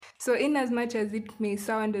So in as much as it may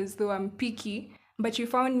sound as though I'm picky, but you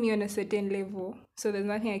found me on a certain level, so there's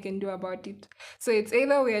nothing I can do about it. So it's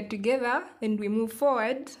either we are together and we move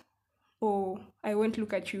forward, or I won't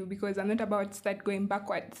look at you because I'm not about to start going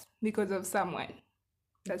backwards because of someone.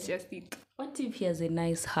 That's just it. What if he has a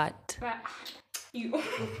nice heart? You.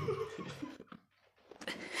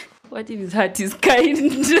 What if his heart is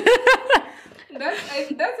kind?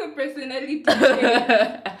 That's a personality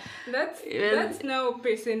trait. That's now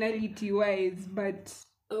personality wise, but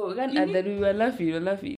and then we were laughing.